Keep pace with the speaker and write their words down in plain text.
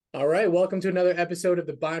All right, welcome to another episode of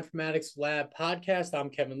the Bioinformatics Lab podcast. I'm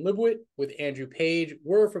Kevin Libwit with Andrew Page.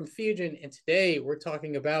 We're from Theogen, and today we're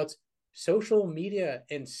talking about social media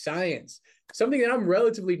and science, something that I'm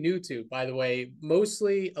relatively new to, by the way,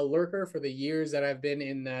 mostly a lurker for the years that I've been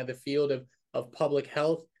in the field of public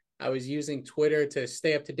health. I was using Twitter to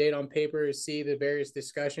stay up to date on papers, see the various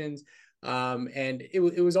discussions, and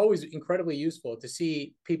it was always incredibly useful to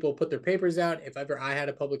see people put their papers out. If ever I had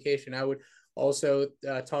a publication, I would also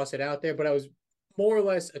toss it out there, but I was more or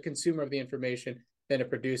less a consumer of the information than a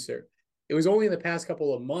producer. It was only in the past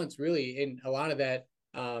couple of months, really, in a lot of that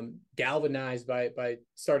galvanized by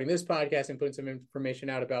starting this podcast and putting some information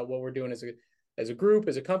out about what we're doing as a group,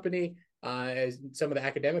 as a company, as some of the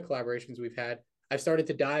academic collaborations we've had. I've started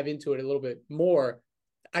to dive into it a little bit more.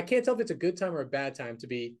 I can't tell if it's a good time or a bad time to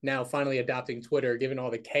be now finally adopting Twitter, given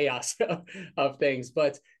all the chaos of things.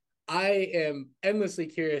 But I am endlessly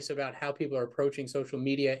curious about how people are approaching social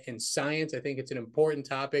media and science. I think it's an important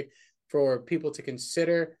topic for people to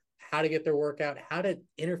consider how to get their work out, how to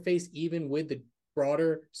interface even with the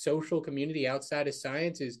broader social community outside of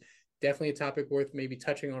science is definitely a topic worth maybe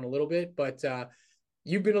touching on a little bit. But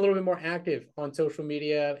you've been a little bit more active on social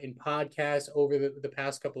media in podcasts over the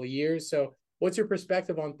past couple of years. So what's your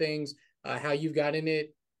perspective on things, how you've got in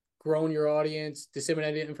it, grown your audience,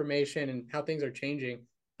 disseminated information, and how things are changing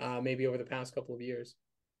maybe over the past couple of years?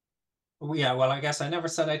 Yeah, well, I guess I never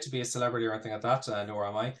set out to be a celebrity or anything like that, nor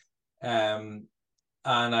am I. Um,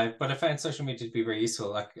 but I found social media to be very useful,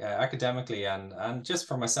 like academically and just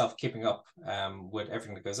for myself, keeping up with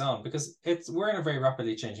everything that goes on because we're in a very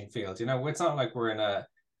rapidly changing field. You know, it's not like we're in a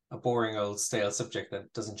boring old stale subject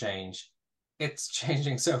that doesn't change. It's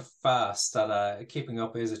changing so fast that keeping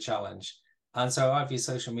up is a challenge, and so I've used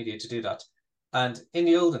social media to do that. And in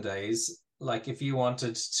the olden days, like if you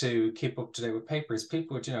wanted to keep up to date with papers,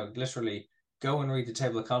 people would, literally go and read the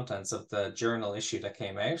table of contents of the journal issue that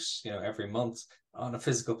came out, every month on a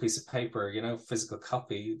physical piece of paper, physical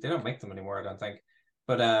copy. They don't make them anymore, I don't think.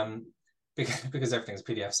 But because everything's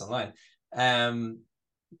PDFs online. Um,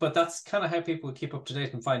 but that's kind of how people would keep up to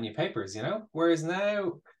date and find new papers, you know? Whereas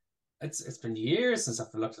now it's been years since I've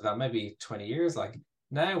looked at that, maybe 20 years. Like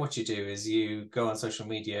now what you do is you go on social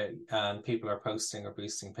media and people are posting or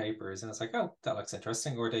boosting papers and it's like, oh, that looks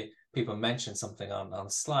interesting. Or people mention something on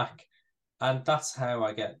Slack. And that's how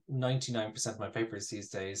I get 99% of my papers these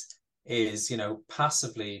days is,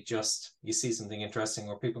 passively just you see something interesting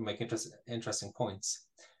or people make interesting points.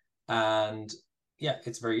 And yeah,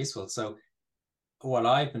 it's very useful. So what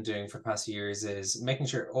I've been doing for the past years is making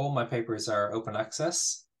sure all my papers are open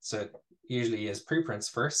access. So it usually is preprints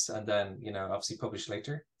first and then, obviously publish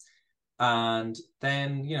later. And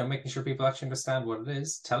then, making sure people actually understand what it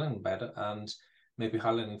is, telling them about it, and maybe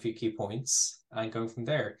highlighting a few key points and going from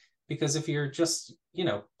there. Because if you're just,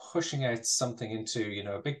 pushing out something into,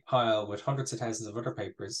 a big pile with hundreds of thousands of other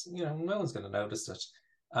papers, no one's going to notice it.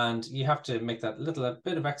 And you have to make that little a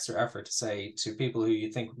bit of extra effort to say to people who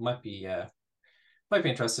you think might be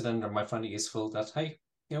interested in or might find it useful that, hey,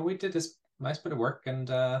 we did this nice bit of work and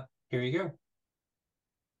here you go.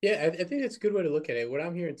 Yeah, I think that's a good way to look at it. What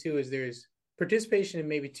I'm hearing too is there's participation in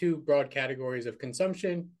maybe two broad categories of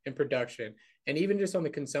consumption and production. And even just on the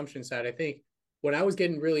consumption side, I think when I was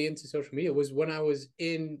getting really into social media was when I was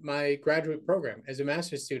in my graduate program as a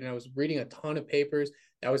master's student. I was reading a ton of papers.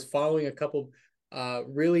 I was following a couple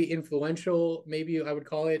really influential, maybe I would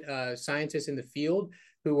call it, scientists in the field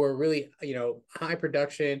who were really, high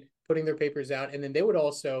production, putting their papers out. And then they would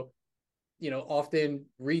also often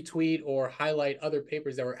retweet or highlight other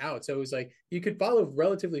papers that were out. So it was like you could follow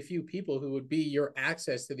relatively few people who would be your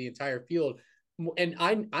access to the entire field. And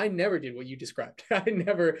I never did what you described. I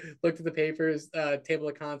never looked at the papers, table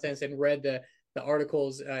of contents, and read the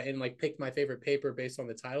articles and like picked my favorite paper based on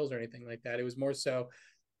the titles or anything like that. It was more so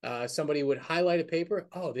somebody would highlight a paper.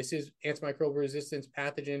 Oh, this is antimicrobial resistance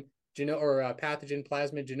pathogen pathogen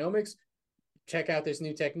plasmid genomics. Check out this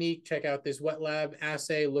new technique, check out this wet lab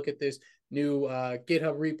assay, look at this new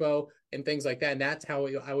GitHub repo and things like that. And that's how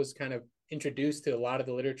I was kind of introduced to a lot of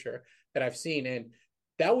the literature that I've seen. And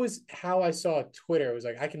that was how I saw Twitter. It was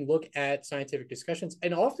like I can look at scientific discussions.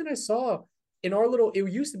 And often I saw it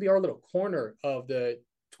used to be our little corner of the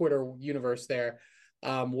Twitter universe there,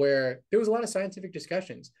 where there was a lot of scientific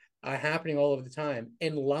discussions happening all of the time.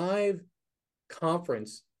 And live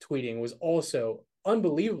conference tweeting was also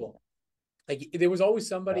unbelievable. Like there was always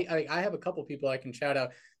somebody. I have a couple people I can shout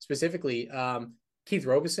out specifically. Keith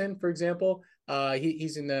Robeson, for example.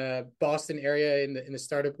 He's in the Boston area in the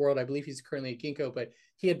startup world. I believe he's currently at Ginkgo, but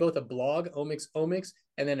he had both a blog, Omics,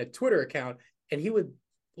 and then a Twitter account, and he would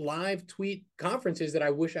live tweet conferences that I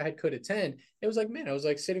wish I had could attend. It was like, man, I was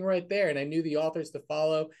like sitting right there, and I knew the authors to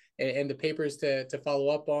follow and the papers to follow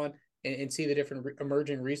up on and see the different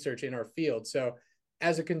emerging research in our field. So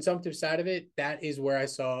as a consumptive side of it, that is where I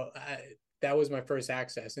saw that was my first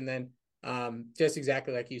access. And then just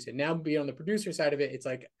exactly like you said, now being on the producer side of it, it's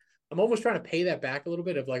like I'm almost trying to pay that back a little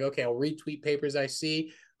bit of like, okay, I'll retweet papers I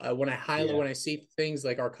see when I highlight, when I see things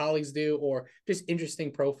like our colleagues do, or just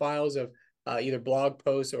interesting profiles of either blog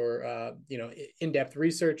posts or in-depth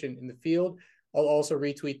research in the field. I'll also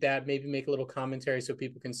retweet that, maybe make a little commentary so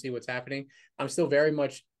people can see what's happening. I'm still very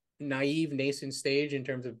much naive, nascent stage in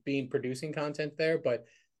terms of producing content there, but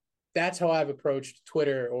that's how I've approached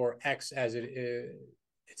Twitter, or X as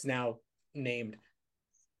it's now named.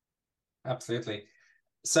 Absolutely.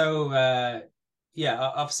 So yeah,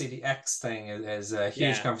 obviously the X thing is a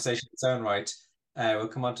huge conversation in its own right. We'll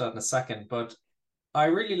come on to that in a second, but I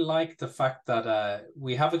really like the fact that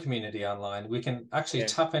we have a community online. We can actually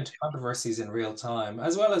tap into controversies in real time,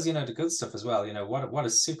 as well as, the good stuff as well. What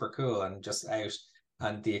is super cool and just out,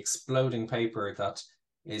 and the exploding paper that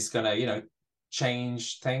is gonna,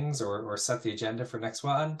 change things or set the agenda for next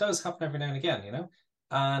while. And does happen every now and again.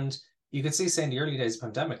 And you could see, say, in the early days of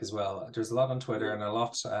pandemic as well, there's a lot on Twitter and a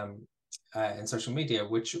lot in social media,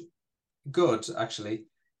 which good actually.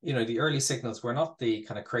 The early signals were not the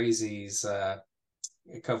kind of crazies,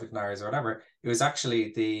 COVID deniers or whatever. It was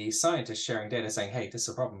actually the scientists sharing data saying, hey, this is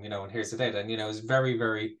a problem, and here's the data. And, it was very,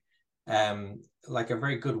 very, like a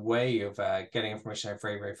very good way of getting information out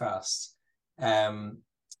very, very fast.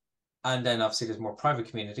 And then obviously there's more private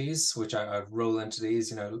communities, which I roll into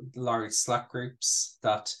these, large Slack groups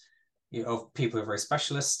that, of people who are very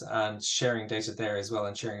specialist and sharing data there as well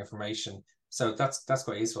and sharing information. So that's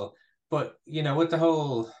quite useful. But, with the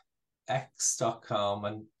whole X.com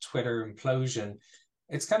and Twitter implosion,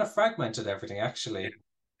 it's kind of fragmented everything actually.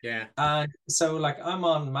 Yeah. And so like I'm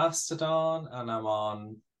on Mastodon and I'm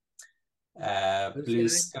on Blue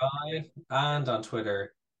Sky and on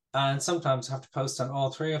Twitter. And sometimes I have to post on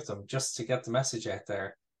all three of them just to get the message out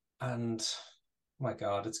there. And oh my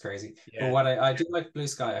God, it's crazy. Yeah. But what I do like Blue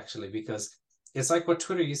Sky actually, because it's like what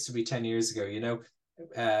Twitter used to be 10 years ago,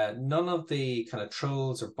 none of the kind of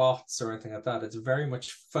trolls or bots or anything like that. It's very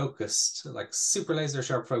much focused, like super laser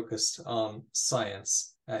sharp focused on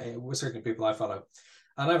science, with certain people I follow.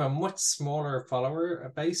 And I have a much smaller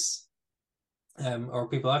follower base, or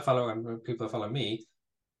people I follow and people that follow me,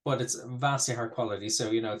 but it's vastly higher quality. So,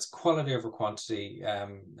 it's quality over quantity,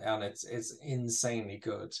 and it's insanely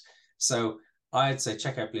good. So I'd say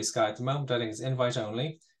check out Blue Sky. At the moment, I think it's invite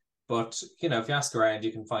only. But, if you ask around,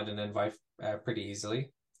 you can find an invite pretty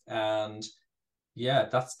easily. And yeah,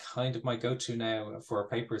 that's kind of my go-to now for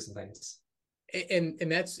papers and things.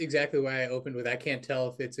 And that's exactly why I opened with, I can't tell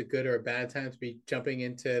if it's a good or a bad time to be jumping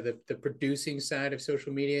into the producing side of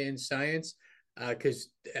social media in science, because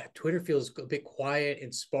Twitter feels a bit quiet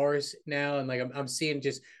and sparse now. And like I'm seeing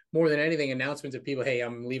just more than anything announcements of people, hey,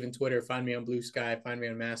 I'm leaving Twitter, find me on Blue Sky, find me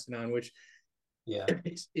on Mastodon, which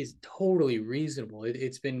is totally reasonable.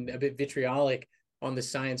 It's been a bit vitriolic on the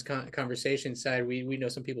science conversation side. We know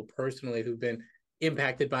some people personally who've been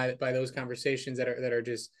impacted by those conversations that are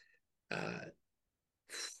just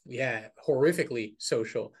horrifically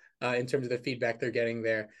social in terms of the feedback they're getting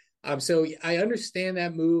there. So I understand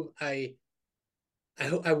that move. I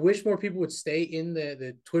wish more people would stay in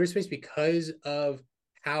the Twitter space because of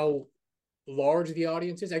how large the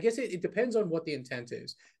audience is. I guess it depends on what the intent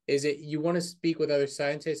is. Is it you want to speak with other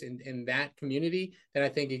scientists in that community? Then I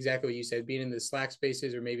think exactly what you said, being in the Slack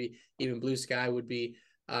spaces or maybe even Blue Sky would be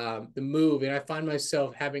the move. And I find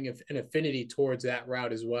myself having an affinity towards that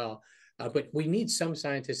route as well. But we need some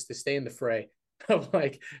scientists to stay in the fray of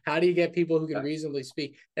like, how do you get people who can reasonably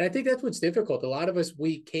speak? And I think that's what's difficult. A lot of us,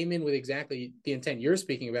 we came in with exactly the intent you're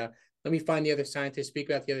speaking about. Let me find the other scientists, speak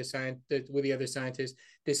about the other with the other scientists,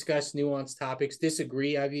 discuss nuanced topics,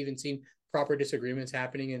 disagree. I've even seen proper disagreements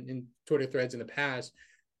happening in Twitter threads in the past.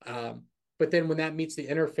 But then when that meets the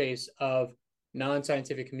interface of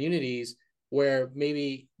non-scientific communities, where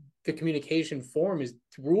maybe the communication form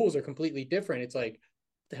rules are completely different, it's like,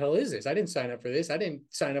 the hell is this? I didn't sign up for this. I didn't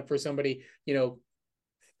sign up for somebody,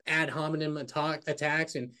 ad hominem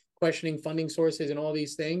attacks and questioning funding sources and all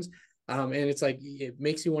these things. And it's like, it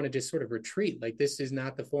makes you want to just sort of retreat. Like, this is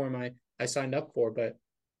not the forum I signed up for. But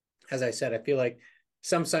as I said, I feel like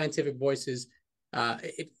some scientific voices,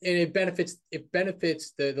 it benefits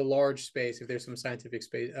the large space if there's some scientific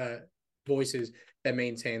space voices that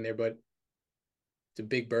maintain there, but it's a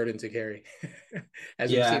big burden to carry,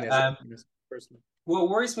 as we've seen as personally. What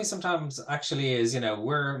worries me sometimes actually is,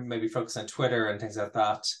 we're maybe focused on Twitter and things like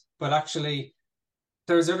that, but actually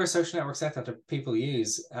there's other social networks out there that people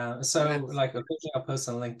use. So Yes. like occasionally I'll post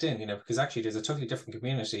on LinkedIn, because actually there's a totally different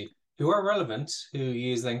community who are relevant, who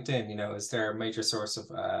use LinkedIn, as their major source of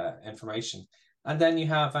information. And then you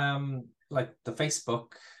have like the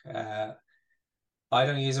Facebook. Uh, I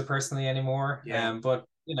don't use it personally anymore, Yeah. but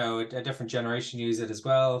a different generation use it as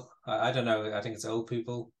well. I don't know. I think it's old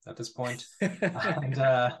people at this point, and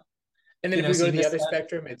And then if we so go to you the miss other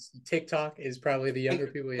spectrum, it's TikTok is probably the younger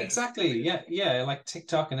people. Yeah. exactly. Yeah, yeah, like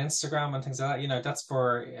TikTok and Instagram and things like that. That's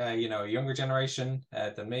for a younger generation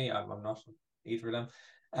than me. I'm not either of them.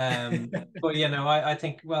 But I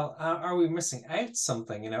think, well, are we missing out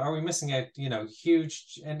something? Are we missing out,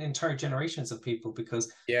 huge and entire generations of people because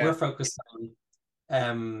we're Yeah. focused on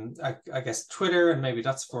I guess Twitter, and maybe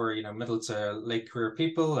that's for middle to late career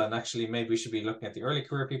people, and actually maybe we should be looking at the early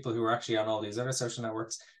career people who are actually on all these other social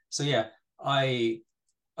networks. So yeah, I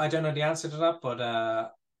I don't know the answer to that,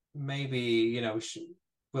 but maybe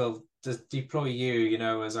we'll deploy you,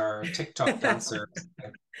 as our TikTok dancer.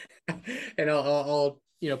 And I'll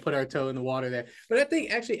put our toe in the water there. But I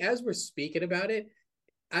think actually, as we're speaking about it,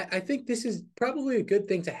 I think this is probably a good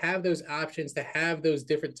thing to have those options, to have those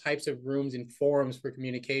different types of rooms and forums for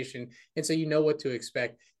communication. And so you know what to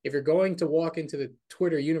expect. If you're going to walk into the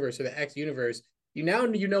Twitter universe or the X universe, you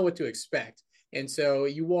know what to expect. And so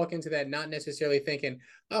you walk into that not necessarily thinking,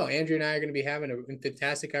 oh, Andrew and I are going to be having a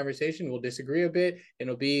fantastic conversation. We'll disagree a bit, and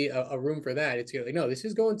it'll be a room for that. It's like, no, this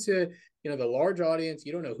is going to, the large audience.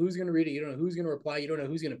 You don't know who's going to read it. You don't know who's going to reply. You don't know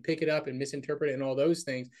who's going to pick it up and misinterpret it and all those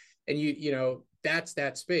things. And that's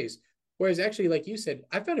that space. Whereas actually, like you said,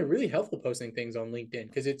 I found it really helpful posting things on LinkedIn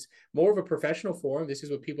because it's more of a professional forum. This is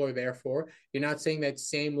what people are there for. You're not saying that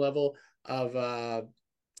same level of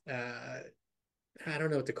I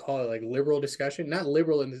don't know what to call it, like liberal discussion. Not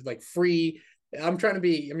liberal in this like free. I'm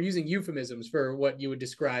using euphemisms for what you would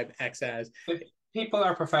describe X as. But people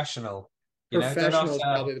are professional. They're not. Professional is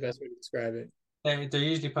probably the best way to describe it. They're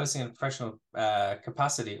usually posting in a professional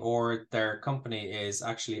capacity, or their company is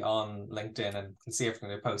actually on LinkedIn and can see everything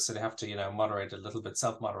they post, so they have to moderate a little bit,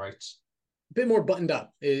 self-moderate. A bit more buttoned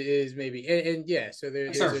up is maybe, and yeah, so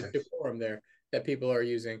there's a Conservative. decorum there that people are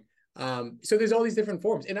using. So there's all these different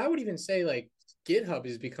forms, and I would even say like GitHub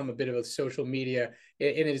has become a bit of a social media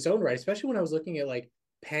in its own right, especially when I was looking at like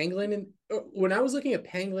Pangolin, and when I was looking at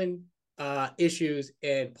Pangolin issues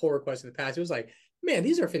and pull requests in the past, it was like, man,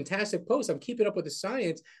 these are fantastic posts. I'm keeping up with the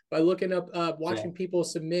science by looking up, Yeah. watching people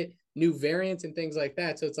submit new variants and things like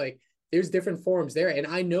that. So it's like there's different forums there, and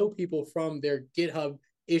I know people from their GitHub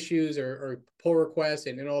issues or pull requests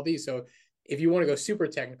and all these. So if you want to go super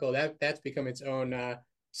technical, that's become its own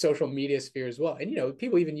social media sphere as well. And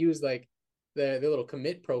people even use like the little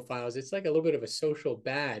commit profiles. It's like a little bit of a social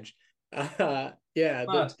badge. Yeah,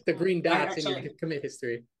 But the green I dots in your actually commit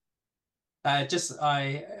history. I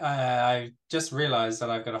just realized that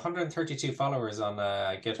I've got 132 followers on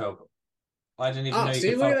GitHub. I didn't even Oh, know you see,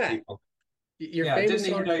 could look at follow that. people. You're Yeah, I didn't famous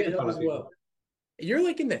even on know you could GitHub follow as people. well. You're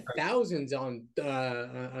like in the thousands on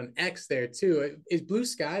X there too. Is Blue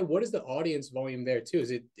Sky? What is the audience volume there too?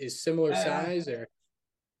 Is similar Uh, size or?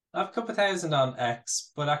 I've a couple of thousand on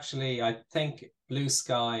X, but actually, I think Blue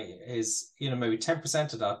Sky is, maybe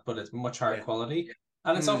 10% of that, but it's much higher Yeah. quality.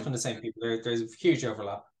 And it's often Mm, the same people. There's a huge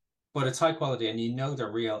overlap, but it's high quality, and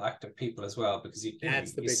they're real active people as well because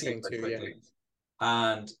that's the you big see it thing very too. Yeah. quickly.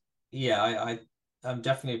 And yeah, I'm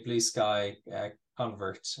definitely a Blue Sky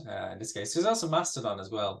convert in this case. There's also Mastodon as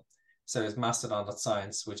well. So there's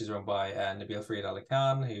Mastodon.science, which is run by Nabil Farid Ali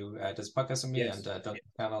Khan, who does podcasts with me, and Yes.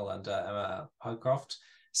 Duncan Cannell and Emma Hycroft.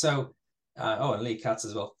 So, and Lee Katz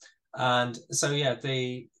as well. And so, yeah,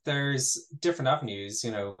 there's different avenues,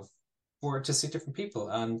 for to see different people.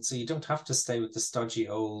 And so you don't have to stay with the stodgy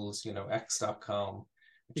old, X.com,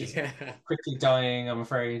 which is Yeah. quickly dying, I'm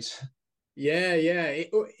afraid. Yeah. Yeah.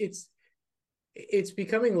 It's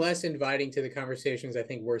becoming less inviting to the conversations I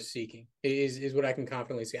think we're seeking is what I can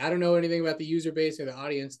confidently say. I don't know anything about the user base or the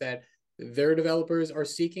audience that their developers are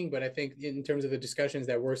seeking, but I think in terms of the discussions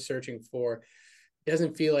that we're searching for, it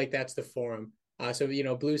doesn't feel like that's the forum. So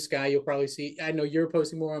Blue Sky, you'll probably see. I know you're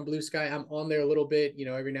posting more on Blue Sky. I'm on there a little bit.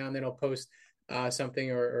 Every now and then I'll post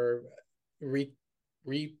something or re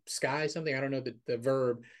sky something. I don't know the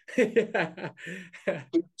verb I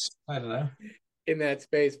don't know. in that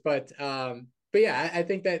space, but yeah, I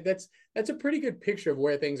think that's a pretty good picture of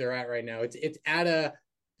where things are at right now.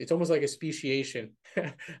 It's almost like a speciation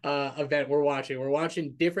event we're watching. We're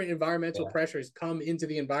watching different environmental Yeah. pressures come into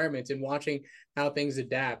the environment and watching how things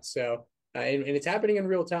adapt. So, and it's happening in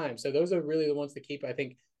real time. So those are really the ones to keep, I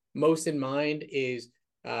think, most in mind is,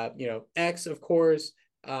 X, of course,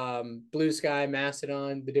 Blue Sky,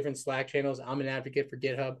 Mastodon, the different Slack channels. I'm an advocate for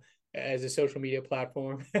GitHub as a social media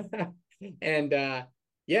platform. And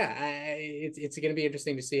yeah, it's going to be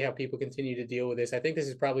interesting to see how people continue to deal with this. I think this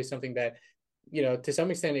is probably something that, to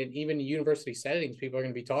some extent, in even university settings, people are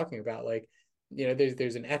going to be talking about. Like,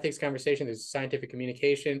 there's an ethics conversation, there's a scientific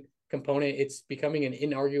communication component. It's becoming an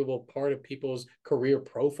inarguable part of people's career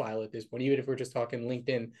profile at this point, even if we're just talking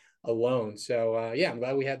LinkedIn alone. So yeah, I'm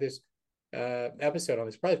glad we had this episode on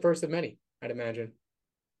this. Probably first of many, I'd imagine.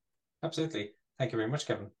 Absolutely. Thank you very much,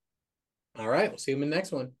 Kevin. All right, we'll see you in the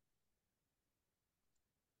next one.